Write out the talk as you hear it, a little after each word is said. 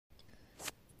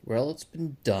Well, it's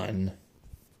been done.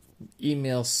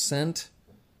 Email sent.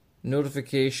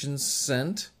 Notifications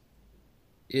sent.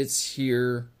 It's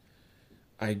here.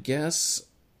 I guess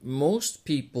most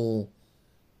people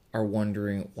are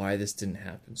wondering why this didn't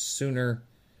happen sooner.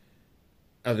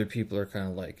 Other people are kind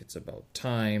of like, it's about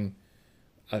time.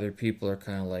 Other people are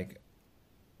kind of like,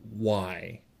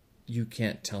 why? You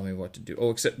can't tell me what to do. Oh,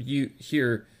 except you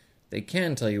here, they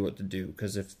can tell you what to do,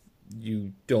 because if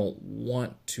you don't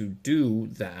want to do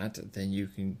that, then you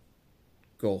can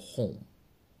go home.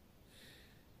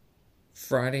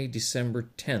 Friday, December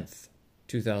 10th,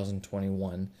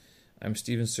 2021. I'm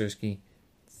Steven Sersky.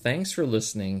 Thanks for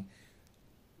listening.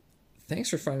 Thanks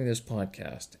for finding this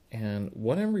podcast. And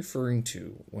what I'm referring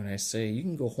to when I say you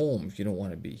can go home if you don't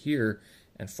want to be here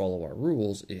and follow our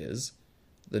rules is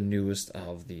the newest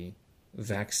of the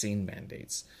vaccine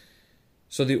mandates.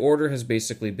 So the order has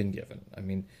basically been given. I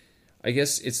mean, I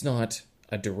guess it's not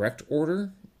a direct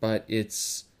order, but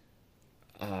it's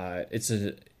a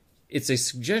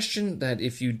suggestion that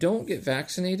if you don't get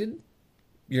vaccinated,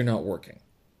 you're not working.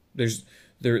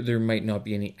 There might not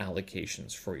be any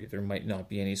allocations for you. There might not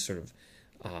be any sort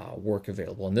of work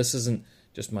available. And this isn't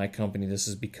just my company. This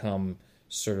has become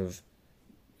sort of,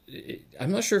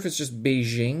 I'm not sure if it's just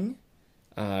Beijing.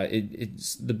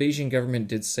 It's the Beijing government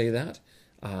did say that,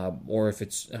 or if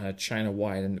it's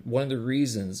China-wide. And one of the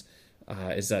reasons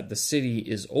is that the city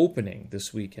is opening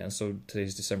this weekend. So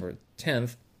today's December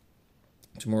 10th,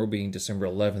 tomorrow being December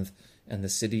 11th, and the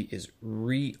city is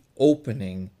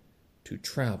reopening to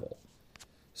travel.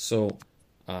 So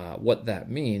what that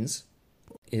means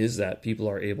is that people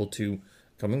are able to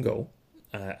come and go,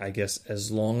 I guess,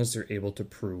 as long as they're able to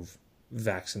prove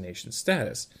vaccination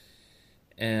status.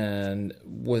 And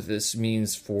what this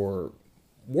means for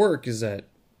work is that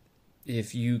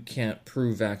if you can't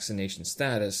prove vaccination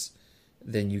status,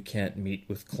 then you can't meet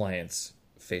with clients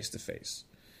face to face.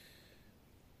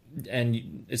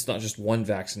 And it's not just one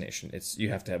vaccination. You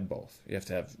have to have both. You have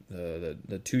to have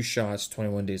the two shots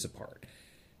 21 days apart.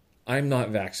 I'm not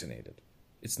vaccinated.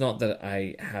 It's not that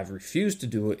I have refused to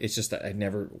do it. It's just that I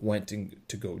never went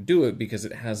to go do it because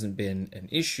it hasn't been an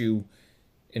issue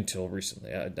until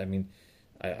recently.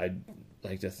 I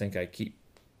like to think I keep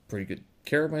pretty good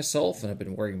care of myself, and I've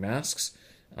been wearing masks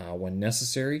when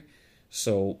necessary.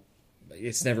 So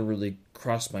it's never really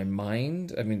crossed my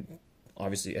mind. I mean,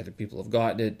 obviously other people have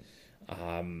gotten it,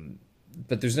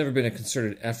 but there's never been a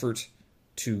concerted effort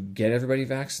to get everybody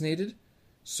vaccinated.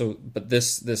 So, but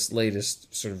this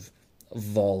latest sort of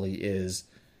volley is,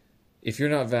 if you're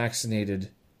not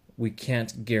vaccinated, we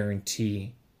can't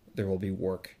guarantee there will be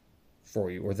work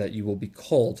for you, or that you will be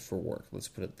called for work. Let's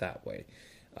put it that way,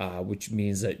 which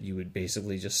means that you would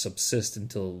basically just subsist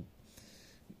until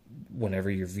whenever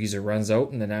your visa runs out,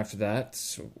 and then after that,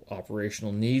 so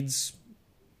operational needs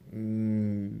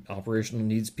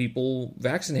people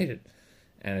vaccinated.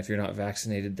 And if you're not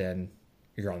vaccinated, then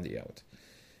you're on the out.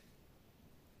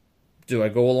 Do I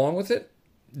go along with it?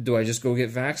 Do I just go get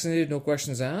vaccinated, no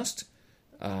questions asked?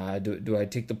 Do I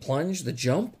take the plunge, the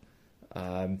jump?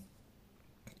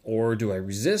 Or do I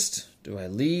resist? Do I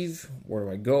leave? Where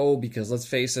do I go? Because let's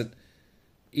face it,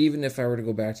 even if I were to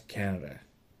go back to Canada,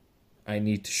 I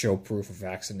need to show proof of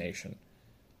vaccination.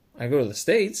 I go to the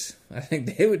States, I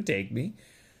think they would take me.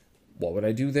 What would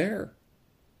I do there?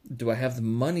 Do I have the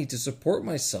money to support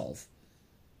myself,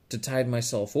 to tide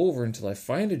myself over until I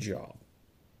find a job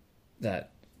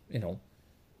that,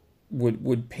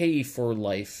 would pay for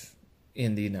life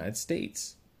in the United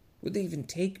States? Would they even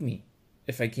take me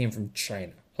if I came from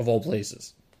China, of all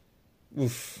places?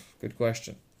 Oof, good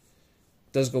question.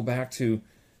 It does go back to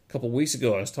a couple weeks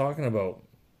ago. I was talking about,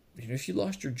 if you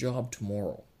lost your job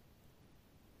tomorrow,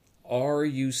 are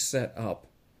you set up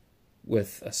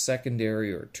with a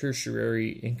secondary or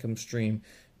tertiary income stream?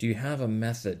 Do you have a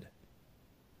method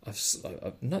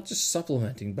of not just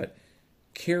supplementing, but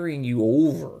carrying you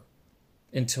over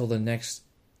until the next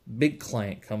big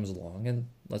client comes along, and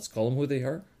let's call them who they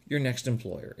are, your next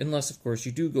employer? Unless, of course,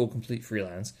 you do go complete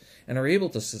freelance and are able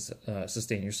to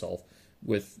sustain yourself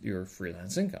with your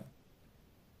freelance income.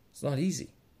 It's not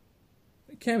easy.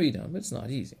 It can be done, but it's not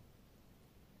easy.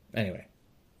 Anyway.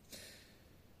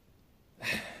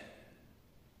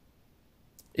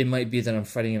 It might be that I'm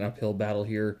fighting an uphill battle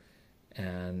here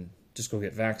and just go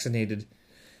get vaccinated.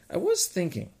 I was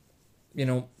thinking,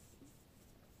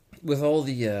 with all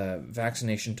the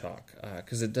vaccination talk,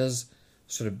 because it does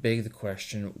sort of beg the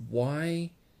question,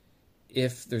 why,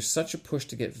 if there's such a push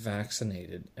to get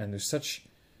vaccinated, and there's such,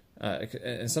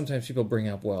 and sometimes people bring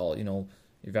up, well,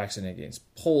 you're vaccinated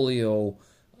against polio,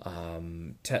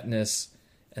 tetanus,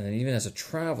 and then even as a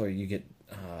traveler, you get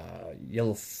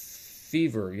yellow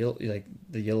fever, like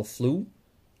the yellow flu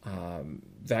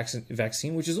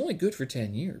vaccine, which is only good for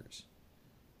 10 years.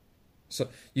 So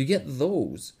you get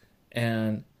those,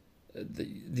 and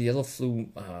the yellow flu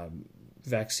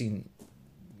vaccine,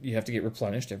 you have to get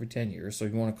replenished every 10 years. So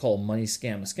if you want to call money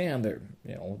scam a scam, there,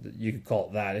 you could call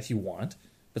it that if you want.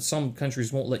 But some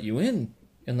countries won't let you in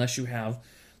unless you have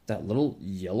that little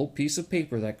yellow piece of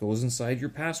paper that goes inside your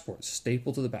passport,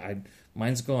 stapled to the back.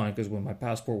 Mine's gone because when my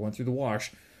passport went through the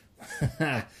wash,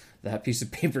 that piece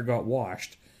of paper got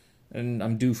washed, and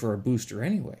I'm due for a booster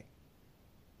anyway.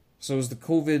 So is the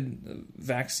COVID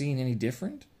vaccine any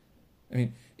different? I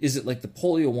mean, is it like the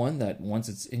polio one that once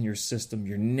it's in your system,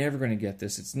 you're never going to get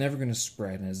this, it's never going to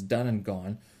spread, and it's done and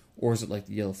gone? Or is it like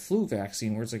the yellow flu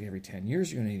vaccine where it's like every 10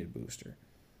 years you're going to need a booster?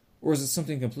 Or is it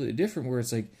something completely different where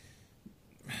it's like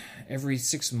every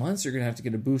 6 months you're going to have to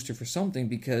get a booster for something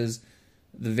because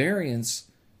the variants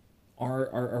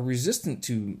are resistant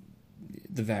to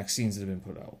the vaccines that have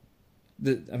been put out?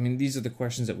 These are the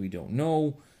questions that we don't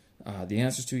know the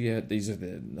answers to yet. These are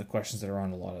the questions that are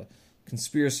on a lot of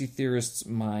conspiracy theorists'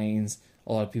 minds,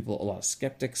 a lot of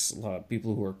skeptics, a lot of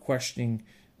people who are questioning,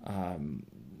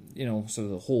 so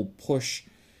the whole push,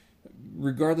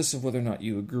 regardless of whether or not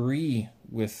you agree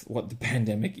with what the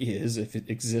pandemic is, if it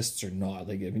exists or not.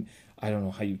 I don't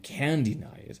know how you can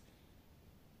deny it.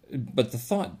 But the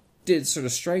thought did sort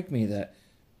of strike me that,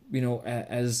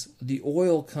 as the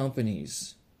oil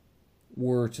companies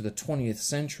were to the 20th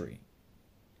century,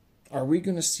 are we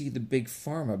going to see the big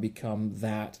pharma become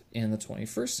that in the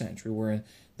 21st century, where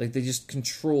they just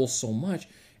control so much,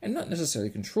 and not necessarily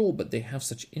control, but they have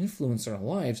such influence on our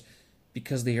lives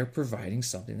because they are providing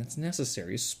something that's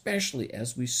necessary, especially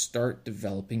as we start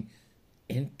developing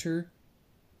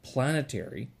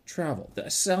interplanetary travel.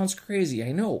 That sounds crazy,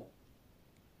 I know,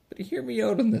 but hear me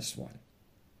out on this one.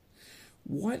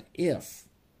 What if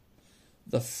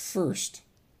the first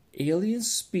alien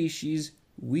species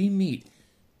we meet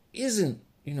isn't,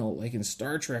 like in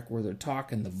Star Trek where they're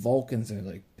talking the Vulcans and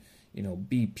they're like,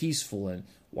 be peaceful and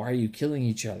why are you killing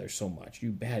each other so much,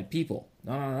 you bad people?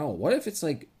 No. What if it's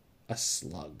like a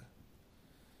slug?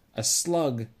 A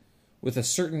slug with a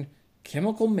certain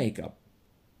chemical makeup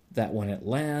that when it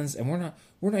lands, and we're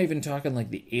not even talking like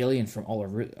the alien from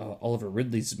Oliver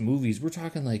Ridley's movies. We're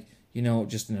talking like,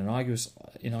 just an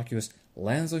innocuous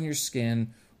lands on your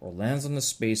skin or lands on the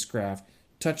spacecraft,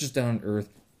 touches down on Earth,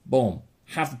 boom,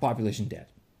 half the population dead.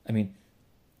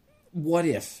 What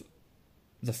if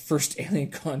the first alien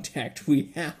contact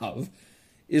we have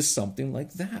is something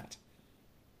like that?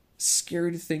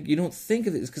 Scary to think. You don't think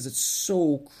of it because it's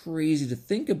so crazy to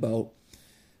think about.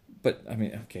 But,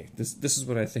 okay, this is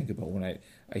what I think about when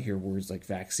I hear words like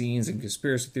vaccines and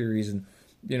conspiracy theories and,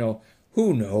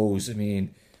 who knows?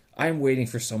 I'm waiting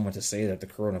for someone to say that the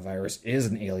coronavirus is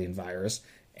an alien virus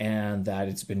and that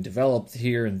it's been developed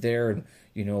here and there, and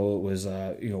it was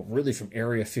really from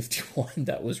Area 51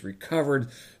 that was recovered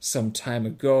some time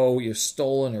ago,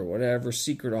 stolen or whatever,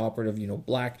 secret operative,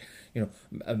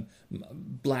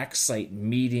 black site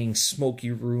meeting,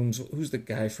 smoky rooms. Who's the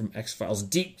guy from X-Files?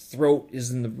 Deep Throat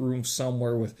is in the room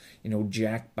somewhere with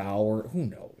Jack Bauer. Who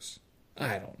knows?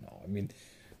 I don't know.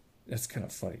 That's kind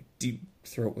of funny. Deep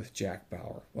Throat with Jack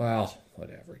Bauer. Well,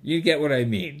 whatever. You get what I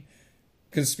mean.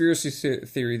 Conspiracy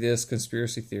theory this,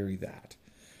 conspiracy theory that.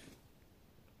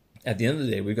 At the end of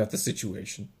the day, we've got the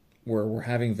situation where we're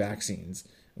having vaccines.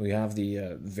 We have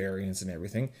the variants and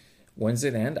everything. When's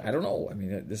it end? I don't know.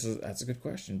 That's a good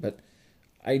question. But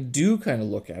I do kind of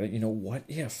look at it, what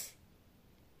if?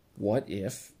 What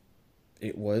if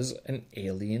it was an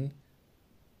alien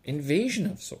invasion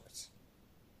of sorts?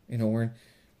 Where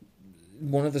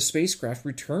one of the spacecraft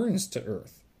returns to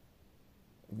Earth.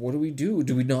 What do we do?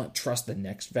 Do we not trust the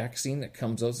next vaccine that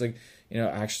comes out? It's like,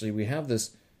 actually we have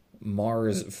this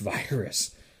Mars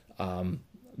virus,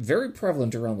 very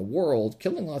prevalent around the world,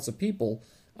 killing lots of people,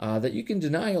 that you can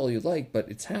deny all you like, but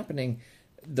it's happening.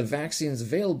 The vaccine is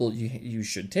available. You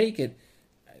should take it.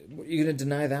 You're going to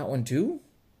deny that one too?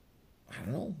 I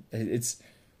don't know.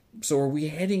 So are we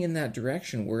heading in that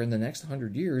direction where in the next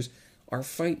 100 years, our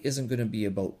fight isn't going to be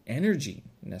about energy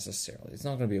necessarily. It's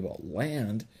not going to be about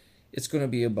land. It's going to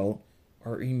be about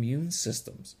our immune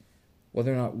systems.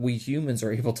 Whether or not we humans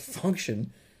are able to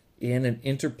function in an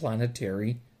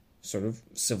interplanetary sort of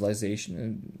civilization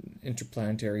and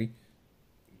interplanetary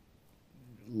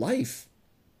life.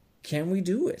 Can we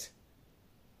do it?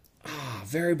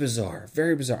 Very bizarre.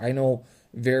 Very bizarre. I know,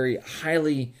 very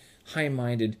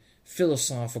high-minded,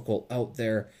 philosophical out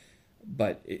there,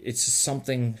 but it's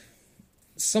something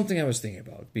I was thinking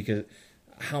about because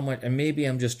how much, and maybe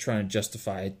I'm just trying to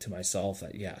justify it to myself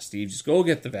that, yeah, Steve, just go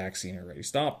get the vaccine already.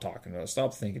 Stop talking about it.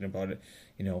 Stop thinking about it.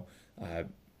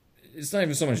 It's not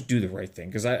even so much do the right thing,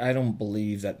 because I don't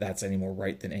believe that that's any more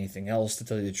right than anything else, to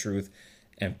tell you the truth.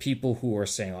 And people who are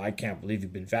saying, I can't believe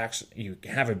you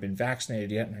haven't been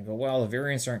vaccinated yet. And I go, well, the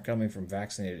variants aren't coming from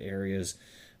vaccinated areas.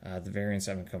 The variants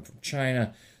haven't come from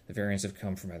China. The variants have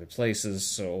come from other places.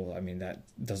 So, that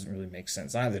doesn't really make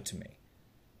sense either to me.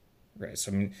 Right.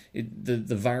 So,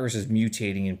 the virus is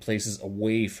mutating in places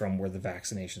away from where the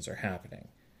vaccinations are happening.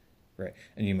 Right.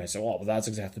 And you might say, well, that's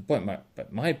exactly the point.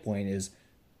 But my point is,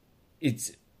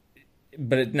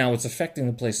 now it's affecting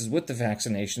the places with the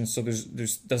vaccinations, so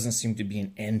there's doesn't seem to be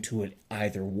an end to it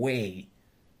either way.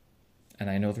 And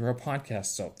I know there are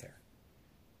podcasts out there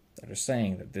that are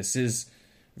saying that this is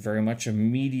very much a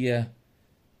media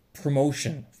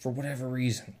promotion for whatever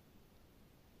reason.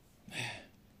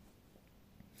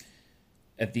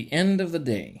 At the end of the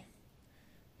day,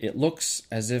 it looks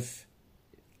as if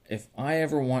I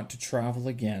ever want to travel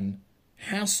again,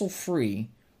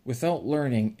 hassle-free, without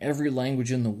learning every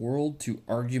language in the world to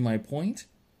argue my point,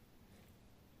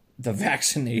 the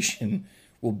vaccination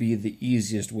will be the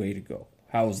easiest way to go.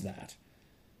 How's that?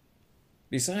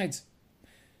 Besides,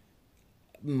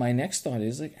 my next thought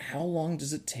is, how long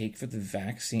does it take for the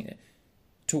vaccine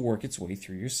to work its way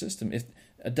through your system? If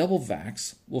a double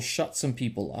vax will shut some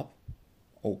people up,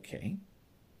 okay.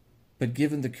 But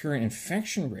given the current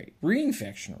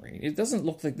reinfection rate, it doesn't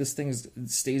look like this thing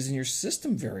stays in your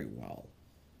system very well.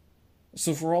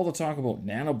 So for all the talk about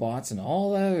nanobots and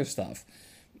all that other stuff,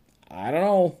 I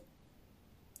don't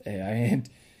know.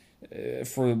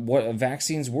 For what a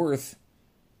vaccine's worth,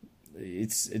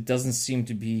 it doesn't seem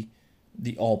to be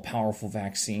the all-powerful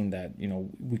vaccine that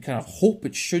we kind of hope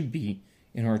it should be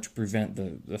in order to prevent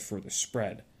the further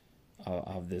spread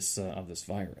of this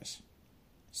virus.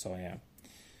 So yeah,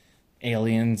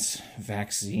 aliens,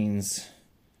 vaccines,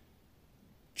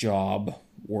 job,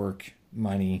 work,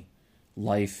 money,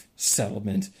 life,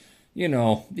 settlement,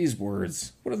 these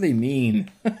words, what do they mean?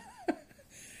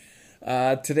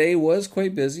 Today was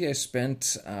quite busy. I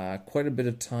spent quite a bit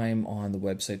of time on the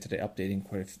website today, updating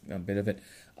quite a bit of it.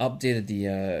 Updated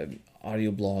the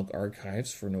audio blog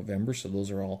archives for November, so those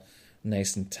are all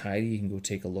nice and tidy. You can go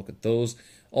take a look at those.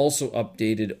 Also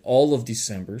updated all of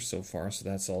December so far, so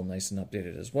that's all nice and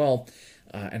updated as well.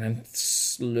 And I'm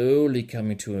slowly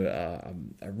coming to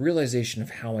a realization of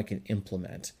how I can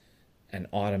implement an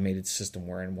automated system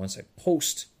wherein once I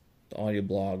post the audio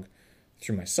blog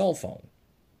through my cell phone,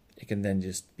 it can then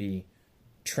just be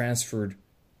transferred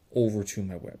over to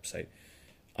my website.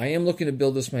 I am looking to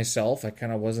build this myself. I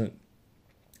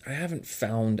haven't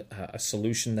found a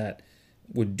solution that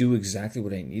would do exactly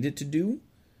what I need it to do.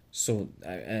 So,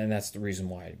 and that's the reason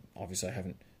why, obviously, I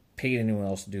haven't paid anyone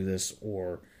else to do this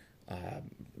or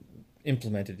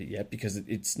implemented it yet, because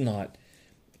it's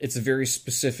a very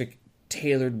specific,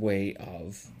 tailored way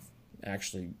of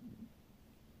actually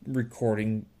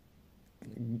recording,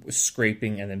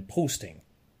 scraping, and then posting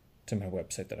to my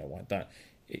website that I want done.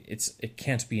 It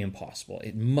can't be impossible.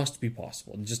 It must be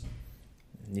possible. You just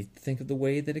need to think of the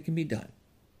way that it can be done.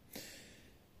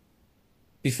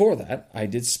 Before that, I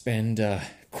did spend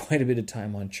quite a bit of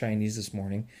time on Chinese this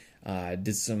morning.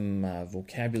 Did some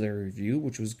vocabulary review,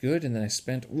 which was good, and then I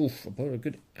spent about a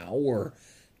good hour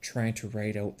trying to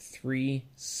write out 3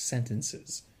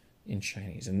 sentences in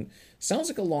Chinese. And it sounds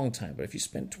like a long time, but if you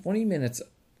spend 20 minutes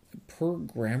per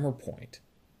grammar point,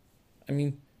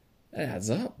 it adds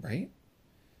up, right?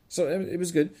 So it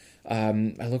was good.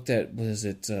 I looked at,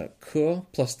 ke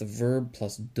plus the verb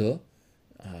plus de,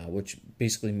 which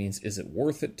basically means, is it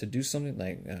worth it to do something?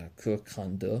 Like, ke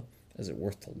kan de, is it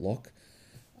worth to look?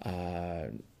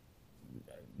 Zhe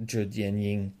dian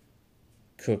ying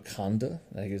ke kan de,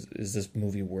 is this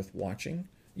movie worth watching?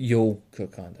 Yo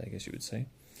ke kan de, I guess you would say.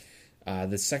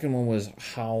 The second one was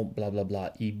how blah blah blah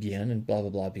yi bian, and blah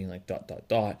blah blah being like ... So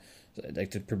I'd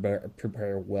like to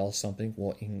prepare well something.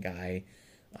 我应该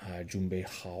准备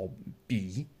好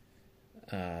笔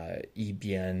以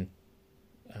便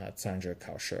参加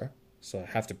考试. So I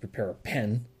have to prepare a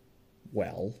pen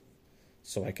well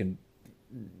so I can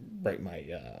write my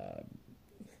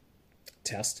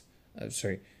test.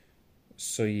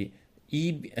 So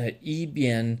以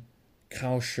便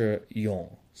考试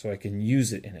用. So I can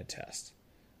use it in a test.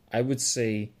 I would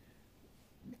say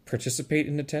participate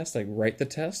in the test, like write the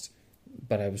test,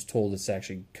 but I was told it's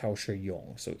actually 考试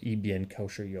用. So 以便考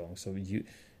试用. So 以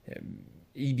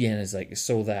便 is like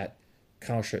so that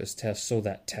考试 is test, so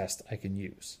that test I can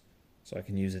use. So I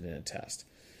can use it in a test.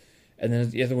 And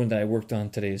then the other one that I worked on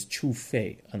today is 除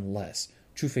非 unless.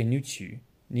 除非你去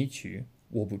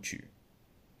我不去.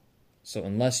 So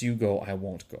unless you go, I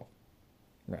won't go.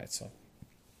 Right, so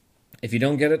if you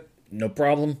don't get it, no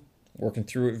problem. Working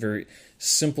through it, very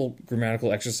simple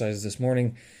grammatical exercises this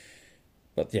morning.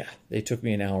 But yeah, they took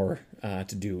me an hour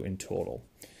to do in total.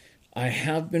 I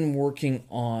have been working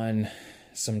on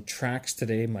some tracks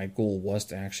today. My goal was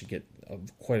to actually get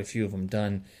quite a few of them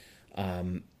done.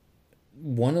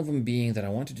 One of them being that I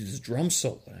want to do this drum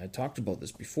solo. I talked about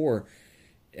this before.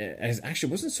 Actually,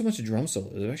 it wasn't so much a drum solo.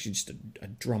 It was actually just a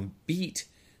drum beat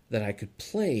that I could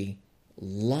play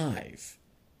live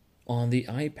on the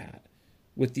iPad,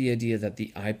 with the idea that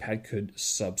the iPad could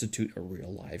substitute a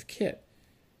real live kit.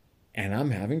 And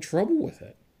I'm having trouble with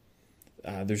it.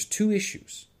 There's two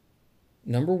issues.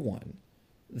 Number one,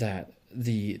 that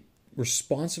the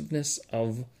responsiveness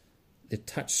of the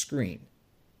touch screen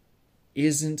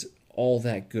isn't all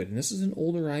that good. And this is an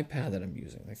older iPad that I'm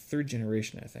using, like third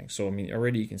generation, I think. So, I mean,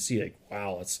 already you can see, like,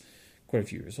 wow, it's quite a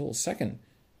few years old. Second,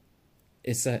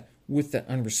 it's that with that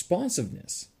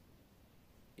unresponsiveness,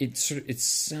 it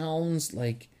sounds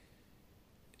like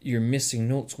you're missing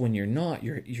notes when you're not.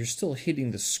 You're still hitting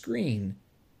the screen,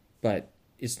 but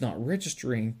it's not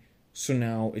registering. So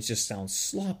now it just sounds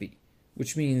sloppy,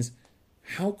 which means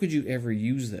how could you ever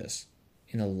use this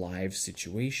in a live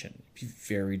situation? It'd be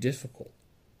very difficult.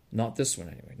 Not this one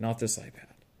anyway, not this iPad.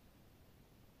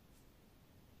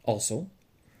 Also,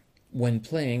 when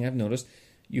playing, I've noticed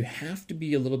you have to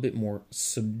be a little bit more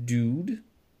subdued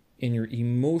in your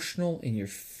emotional and your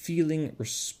feeling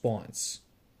response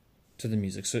to the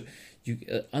music. So you,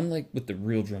 unlike with the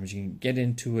real drums, you can get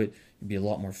into it, you'd be a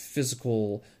lot more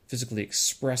physically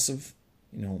expressive,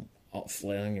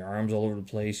 flailing your arms all over the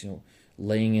place,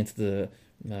 laying into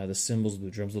the cymbals of the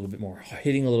drums a little bit more,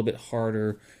 hitting a little bit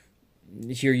harder.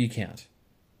 Here you can't.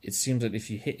 It seems that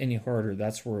if you hit any harder,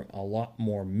 that's where a lot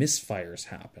more misfires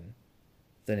happen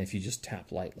than if you just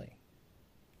tap lightly.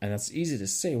 And that's easy to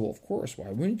say, well, of course, why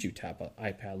wouldn't you tap an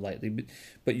iPad lightly?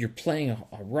 But you're playing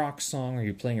a rock song, or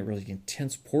you're playing a really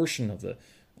intense portion of the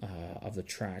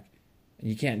track, and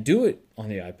you can't do it on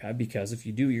the iPad, because if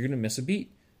you do, you're going to miss a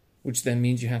beat, which then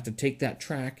means you have to take that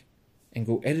track and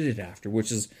go edit it after,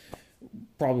 which is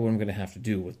probably what I'm going to have to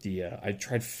do with the. I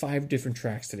tried 5 different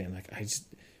tracks today. I'm like,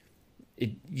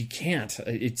 you can't.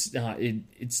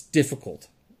 It's difficult.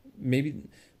 Maybe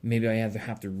I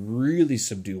have to really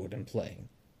subdue what I'm playing,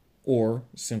 or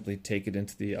simply take it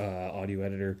into the audio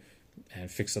editor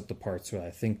and fix up the parts that I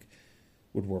think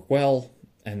would work well,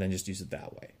 and then just use it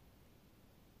that way.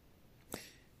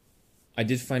 I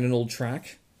did find an old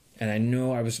track, and I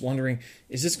know I was wondering,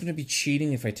 is this going to be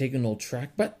cheating if I take an old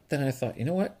track? But then I thought, you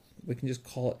know what? We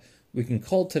can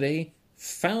call today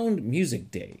Found Music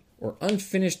Day, or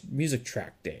Unfinished Music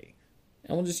Track Day,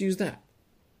 and we'll just use that.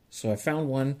 So I found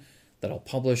one that I'll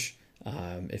publish,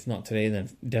 if not today, then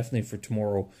definitely for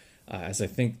tomorrow. As I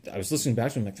think, I was listening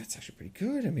back to it, I'm like, that's actually pretty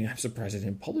good. I mean, I'm surprised I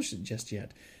didn't publish it just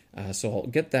yet. So I'll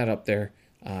get that up there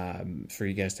for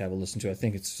you guys to have a listen to. I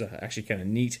think it's actually kind of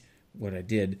neat what I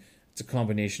did. It's a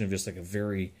combination of just like a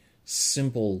very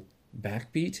simple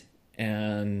backbeat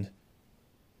and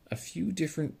a few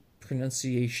different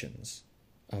pronunciations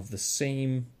of the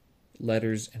same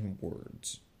letters and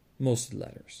words, mostly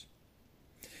letters.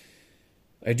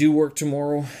 I do work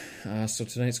tomorrow, so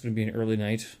tonight's going to be an early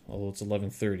night, although it's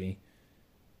 11:30.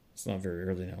 It's not very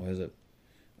early now, is it?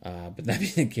 But that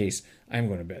being the case, I'm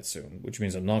going to bed soon, which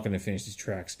means I'm not going to finish these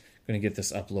tracks. I'm going to get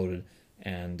this uploaded,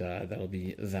 and that'll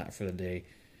be that for the day.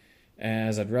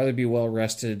 As I'd rather be well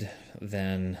rested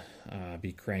than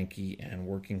be cranky and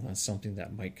working on something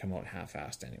that might come out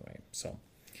half-assed anyway. So,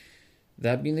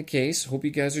 that being the case, hope you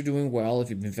guys are doing well. If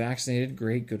you've been vaccinated,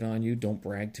 great, good on you. Don't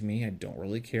brag to me. I don't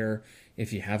really care.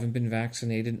 If you haven't been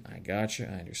vaccinated, I gotcha.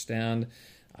 I understand.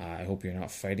 I hope you're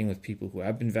not fighting with people who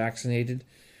have been vaccinated.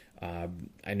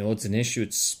 I know it's an issue.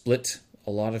 It's split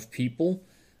a lot of people.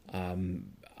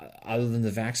 Other than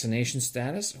the vaccination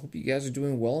status, I hope you guys are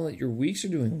doing well and that your weeks are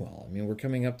doing well. I mean, we're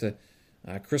coming up to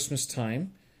Christmas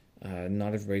time.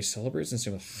 Not everybody celebrates, and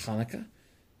same with Hanukkah.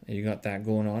 You got that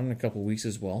going on in a couple of weeks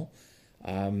as well.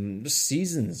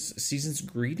 Season's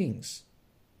greetings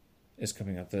is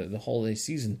coming up, the holiday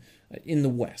season in the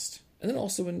West, and then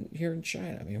also here in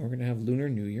China. I mean, we're going to have Lunar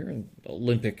New Year, and the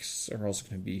Olympics are also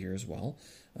going to be here as well.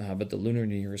 But the Lunar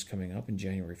New Year is coming up in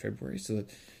January, February, so that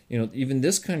even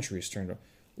this country is starting to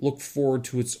look forward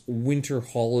to its winter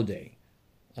holiday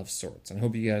of sorts. And I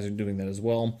hope you guys are doing that as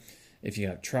well. If you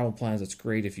have travel plans, that's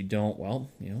great. If you don't, well,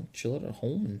 chill out at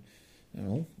home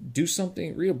and do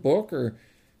something, read a book, or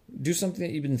do something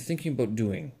that you've been thinking about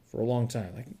doing for a long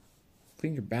time, like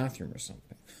clean your bathroom or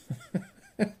something.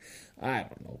 I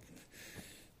don't know.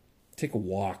 take a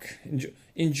walk.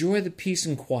 Enjoy the peace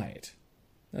and quiet.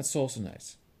 That's also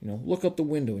nice. Look out the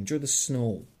window. Enjoy the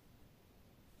snow.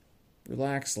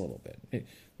 Relax a little bit.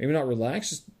 Maybe not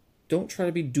relax, just don't try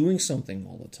to be doing something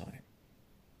all the time.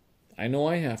 I know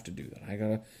I have to do that. I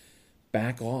gotta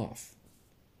back off.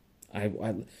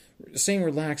 Saying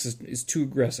relax is too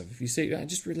aggressive. If you say,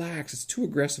 just relax, it's too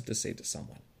aggressive to say to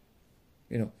someone.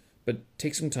 But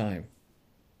take some time.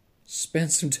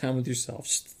 Spend some time with yourself.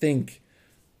 Just think.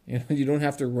 You don't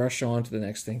have to rush on to the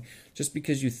next thing. Just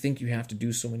because you think you have to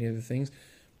do so many other things,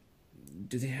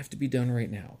 do they have to be done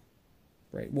right now?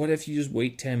 Right? What if you just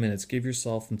wait 10 minutes, give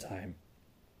yourself some time?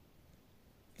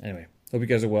 Anyway, hope you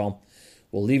guys are well.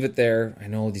 We'll leave it there. I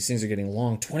know these things are getting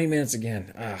long. 20 minutes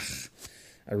again. I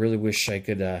really wish I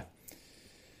could have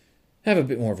a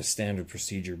bit more of a standard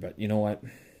procedure, but you know what?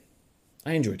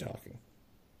 I enjoy talking.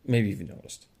 Maybe you've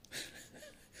noticed.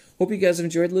 Hope you guys have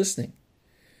enjoyed listening.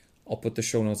 I'll put the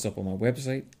show notes up on my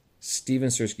website,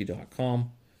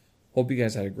 stevensersky.com. Hope you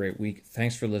guys had a great week.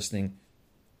 Thanks for listening.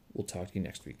 We'll talk to you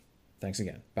next week. Thanks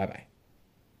again. Bye-bye.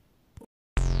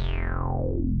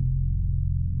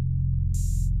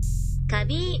カ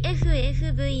ビ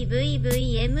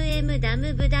FFVVVMM ダ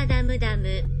ムブダダムダ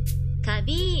ムカ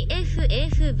ビ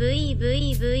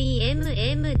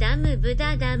FFVVVMM ダムブ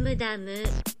ダダムダム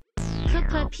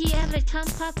Kupa P every time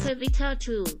Papa Vitar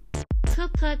 2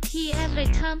 Kupa P every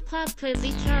time Papa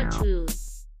Vitar 2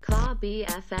 Ka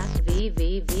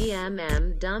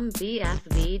BFFVVVMM Dum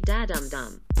BFV Dadum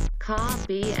Dum Ka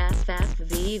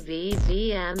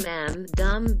BFFVVVMM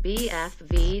Dum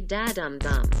BFV Dadum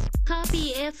Dum Ka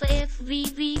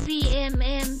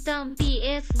BFFVVVMM Dum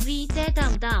BFV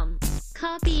Dadum Dum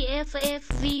Ka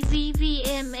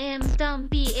BFFVVVMM Dum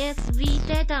BFV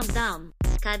Dadum Dum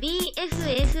カビ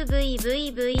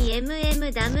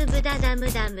FFVVVMM ダムブダダム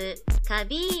ダムカ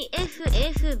ビ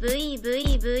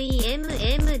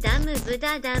FFVVVMM ダムブ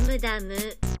ダダムダ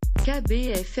ム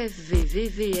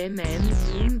KBFFVVVMM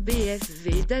Zoom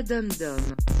BFV Dadum-Dum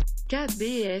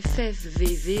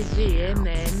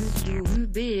KBFFVVVMM Zoom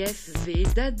BFV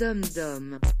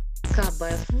Dadum-Dum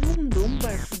KBFVum Dum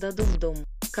BF Dadum-Dum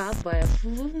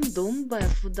KBFVum Dum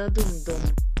BF Dadum-Dum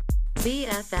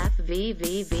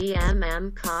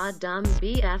BFFVVVMM Ka Dum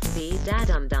BFV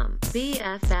Dadum-Dum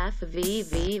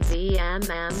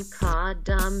BFFVVVMM Ka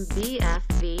Dum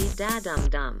BFV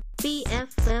Dadum-Dum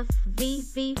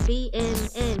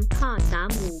BFFVVVMM Ka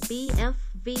Damu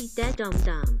BFV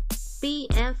Dadum-Dum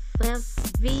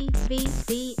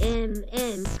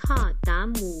BFFVVVMM Ka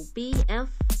Damu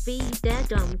BFV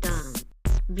Dadum-Dum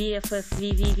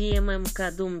BFFVVVMM Ka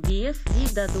Dum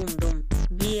BFV Dadum-Dum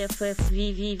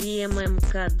BFFVVVMM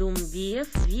Ka Dum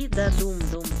BFV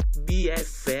Dadum-Dum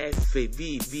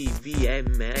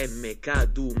BFFVVVMM Ka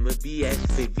Dum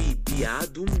BFV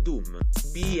Dadum-Dum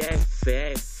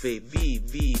BFFVVVMM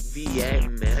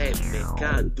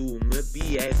Ka Dum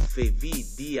BFV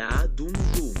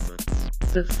Dadum-Dum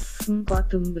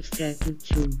Bottom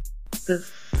bestätigung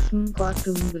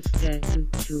bottom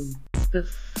bestätigung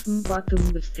bottom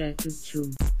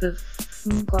bestätigung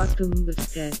bottom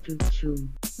bestätigung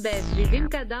Bezvidim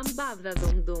kadam bavda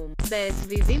dum dum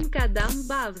Bezvidim kadam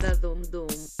bavda dum dum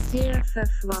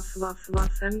PFF was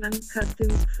en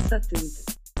cutting statut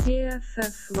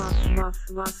PFF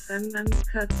was en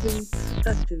cutting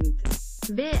statut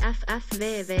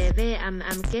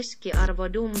BFFVVVMM keskiarvo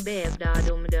dum bevda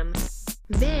dum dum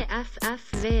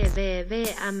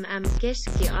BFFVVVMM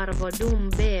keskiarvo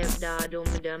dum bevda dum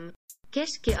dum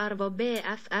keskiarvo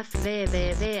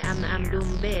BFFVVVMM dum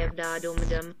bevda dum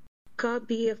dum Ka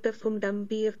BFFum dum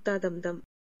bevda dum dum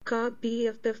Ka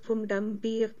BFFum dum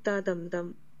bevda dum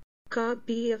dum Ka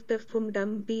BFFum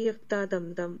dum bevda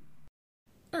dum dum.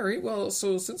 All right, well,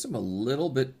 so since I'm a little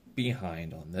bit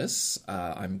behind on this,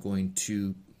 I'm going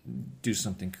to do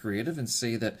something creative and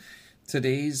say that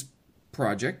today's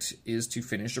project is to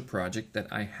finish a project that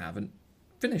I haven't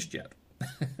finished yet.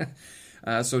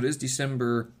 So it is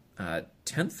December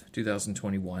 10th,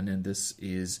 2021, and this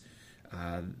is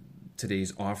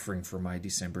today's offering for my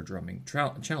December drumming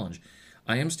challenge.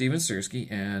 I am Steven Sersky,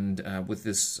 and with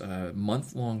this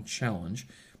month-long challenge,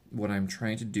 what I'm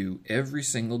trying to do every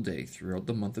single day throughout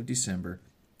the month of December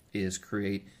is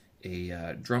create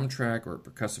a drum track or a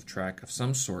percussive track of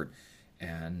some sort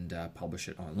and publish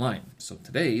it online. So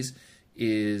today's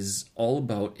is all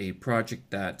about a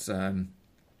project that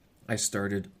I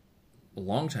started a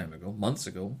long time ago, months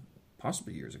ago,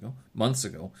 possibly years ago, months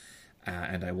ago,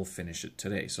 and I will finish it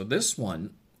today. So this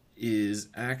one is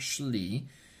actually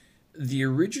the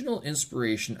original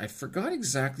inspiration. I forgot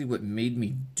exactly what made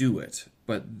me do it,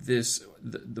 but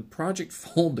the project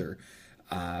folder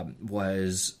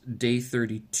was day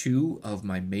 32 of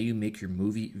my May You Make Your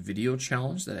Movie video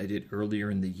challenge that I did earlier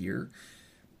in the year.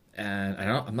 And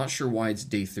I'm not sure why it's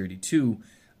day 32,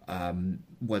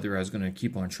 whether I was going to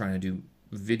keep on trying to do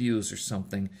videos or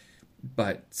something,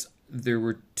 but there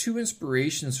were two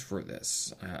inspirations for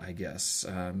this, I guess,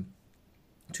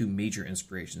 two major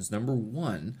inspirations. Number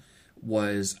one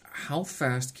was, how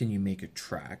fast can you make a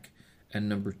track? And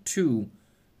number two,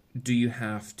 do you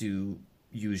have to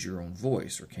use your own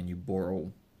voice, or can you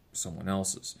borrow someone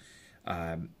else's?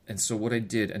 And so what I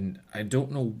did, and I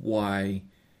don't know why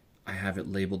I have it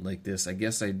labeled like this. I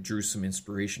guess I drew some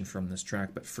inspiration from this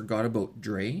track, but forgot about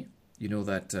Dre. You know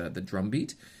that the drum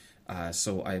beat.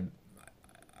 So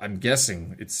I'm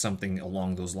guessing it's something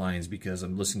along those lines, because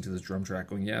I'm listening to this drum track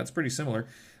going, yeah, it's pretty similar.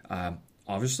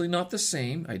 Obviously not the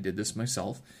same. I did this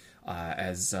myself.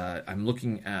 As I'm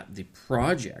looking at the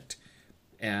project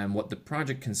and what the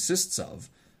project consists of.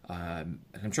 And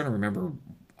I'm trying to remember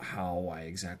how I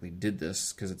exactly did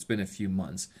this, because it's been a few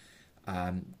months.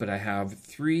 But I have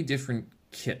 3 different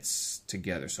kits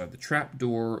together. So I have the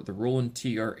Trapdoor, the Roland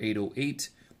TR-808,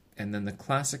 and then the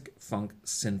Classic Funk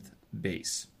Synth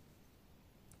Bass.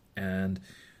 And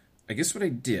I guess what I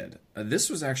did, this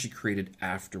was actually created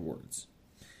afterwards.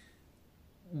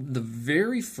 The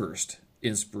very first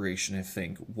inspiration, I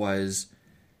think, was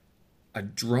a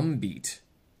drum beat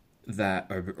that,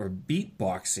 or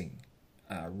beatboxing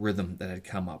rhythm that I'd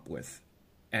come up with.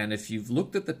 And if you've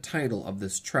looked at the title of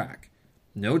this track,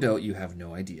 no doubt you have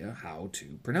no idea how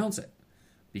to pronounce it,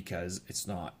 because it's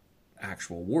not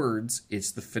actual words,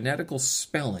 it's the phonetical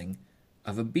spelling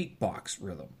of a beatbox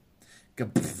rhythm.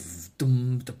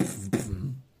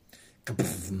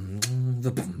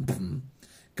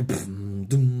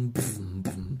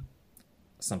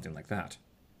 Something like that.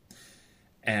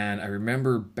 And I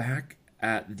remember back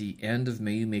at the end of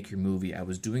May You Make Your Movie, I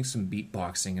was doing some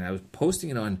beatboxing, and I was posting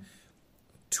it on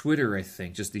Twitter, I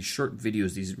think, just these short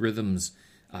videos, these rhythms,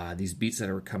 these beats that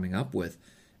I were coming up with,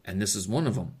 and this is one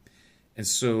of them. And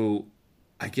so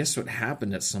I guess what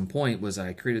happened at some point was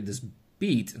I created this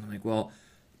beat, and I'm like, well,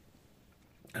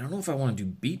 I don't know if I want to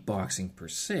do beatboxing per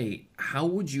se. How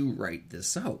would you write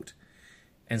this out?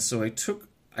 And so I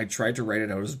tried to write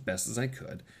it out as best as I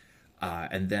could.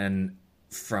 And then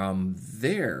from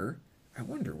there, I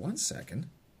wonder, one second.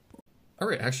 All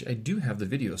right, actually, I do have the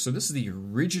video. So this is the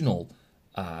original,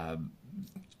 I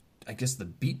guess, the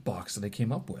beatbox that I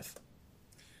came up with.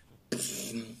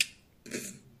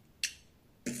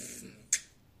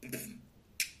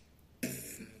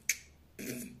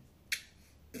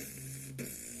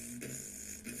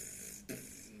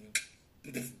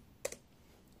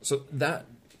 So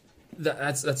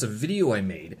that's a video I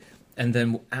made, and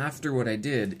then after, what I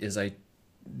did is I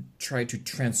tried to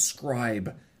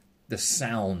transcribe the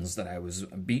sounds that I was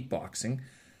beatboxing,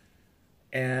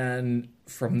 and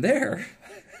from there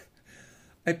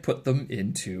I put them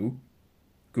into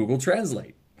Google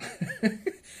Translate.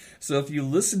 So if you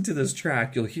listen to this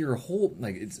track, you'll hear a whole,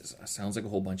 like, it sounds like a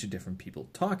whole bunch of different people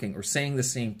talking or saying the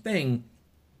same thing,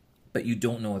 but you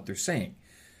don't know what they're saying.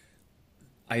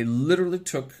 I literally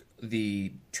took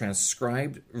the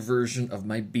transcribed version of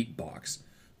my beatbox,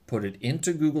 put it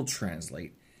into Google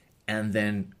Translate, and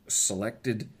then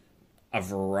selected a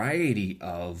variety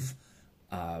of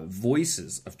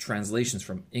voices of translations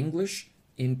from English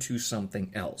into something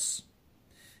else.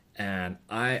 And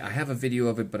I have a video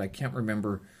of it, but I can't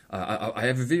remember. I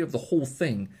have a video of the whole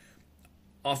thing.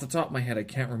 Off the top of my head, I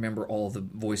can't remember all of the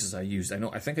voices I used.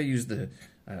 I think I used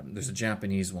there's a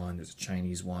Japanese one, there's a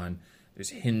Chinese one, there's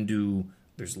Hindu,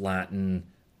 there's Latin,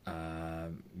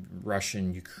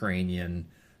 Russian, Ukrainian,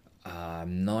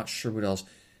 I'm not sure what else.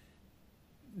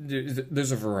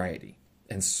 There's a variety.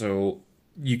 And so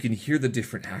you can hear the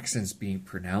different accents being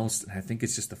pronounced, and I think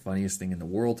it's just the funniest thing in the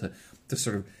world to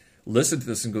sort of listen to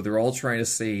this and go, they're all trying to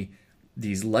say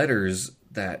these letters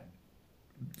that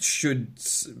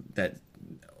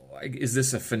is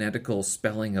this a phonetical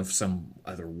spelling of some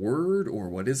other word, or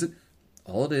what is it?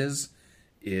 All it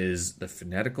is the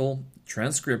phonetical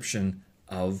transcription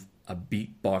of a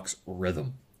beatbox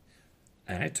rhythm.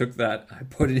 And I took that, I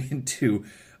put it into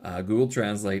Google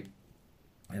Translate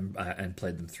and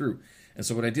played them through. And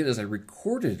so what I did is I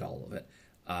recorded all of it,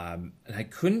 and I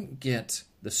couldn't get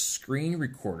the screen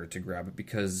recorder to grab it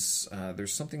because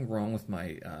there's something wrong with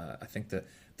my, I think the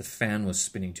fan was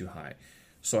spinning too high.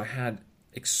 So I had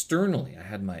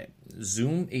my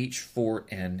Zoom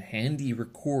H4n handy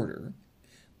recorder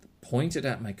pointed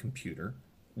at my computer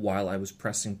while I was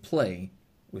pressing play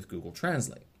with Google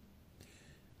Translate.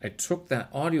 I took that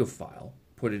audio file,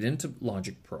 put it into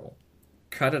Logic Pro,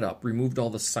 cut it up, removed all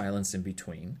the silence in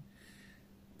between,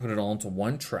 put it all into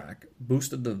one track,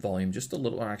 boosted the volume just a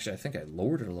little. Actually, I think I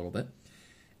lowered it a little bit.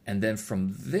 And then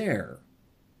from there,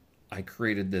 I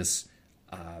created this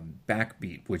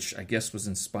backbeat, which I guess was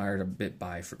inspired a bit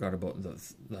by Forgot About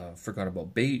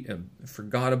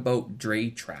Dre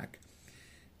track.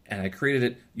 And I created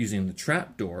it using the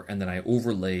trapdoor, and then I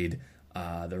overlaid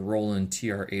the Roland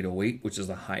TR-808, which is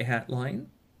the hi-hat line.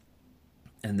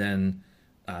 And then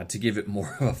to give it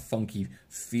more of a funky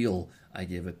feel, I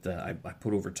gave it I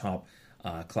put over top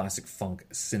classic funk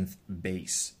synth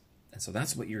bass. And so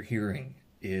that's what you're hearing,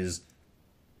 is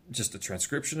just a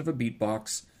transcription of a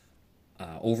beatbox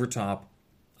over top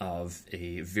of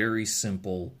a very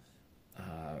simple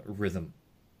rhythm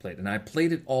played. And I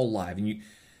played it all live. And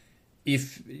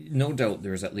if no doubt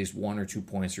there's at least 1 or 2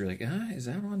 points you're like, is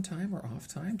that on time or off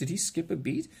time? Did he skip a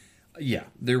beat? Yeah,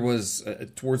 there was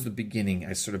towards the beginning.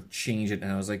 I sort of changed it,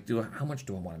 and I was like, how much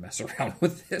do I want to mess around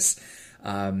with this?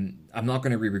 I'm not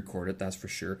going to re-record it, that's for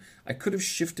sure. I could have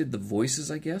shifted the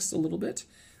voices, I guess, a little bit,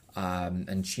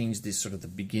 and changed this sort of the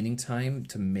beginning time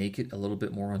to make it a little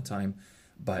bit more on time.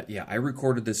 But yeah, I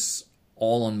recorded this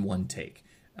all on one take,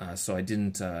 so I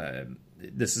didn't.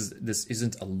 This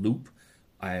isn't a loop.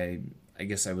 I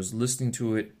guess I was listening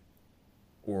to it,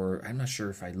 or I'm not sure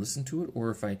if I listened to it or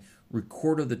if I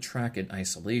recorded the track in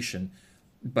isolation,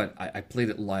 but I played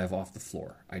it live off the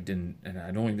floor. I didn't, and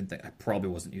I don't even think, I probably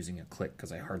wasn't using a click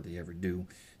because I hardly ever do.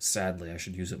 Sadly, I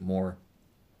should use it more.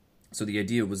 So the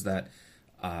idea was that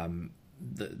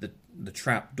the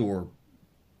trapdoor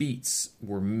beats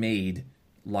were made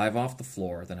live off the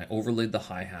floor, then I overlaid the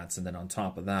hi-hats, and then on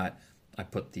top of that, I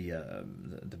put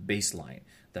the bass line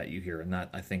that you hear, and that,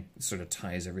 I think, sort of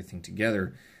ties everything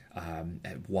together.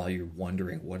 While you're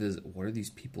wondering what are these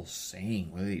people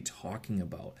saying? What are they talking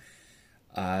about?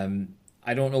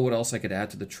 I don't know what else I could add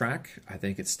to the track. I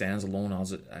think it stands alone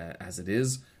as it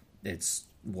is. It's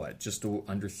just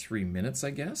under 3 minutes, I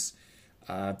guess.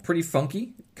 Pretty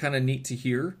funky, kind of neat to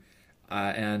hear,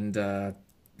 and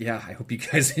yeah, I hope you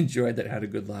guys enjoyed that. Had a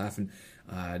good laugh, and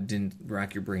didn't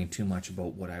rack your brain too much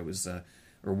about what I was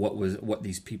or what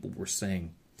these people were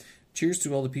saying. Cheers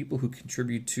to all the people who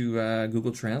contribute to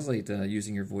Google Translate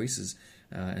using your voices.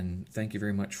 And thank you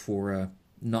very much for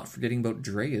not forgetting about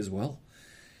Dre as well.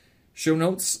 Show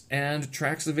notes and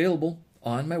tracks available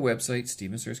on my website,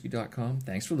 stevensersky.com.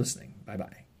 Thanks for listening.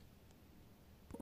 Bye-bye.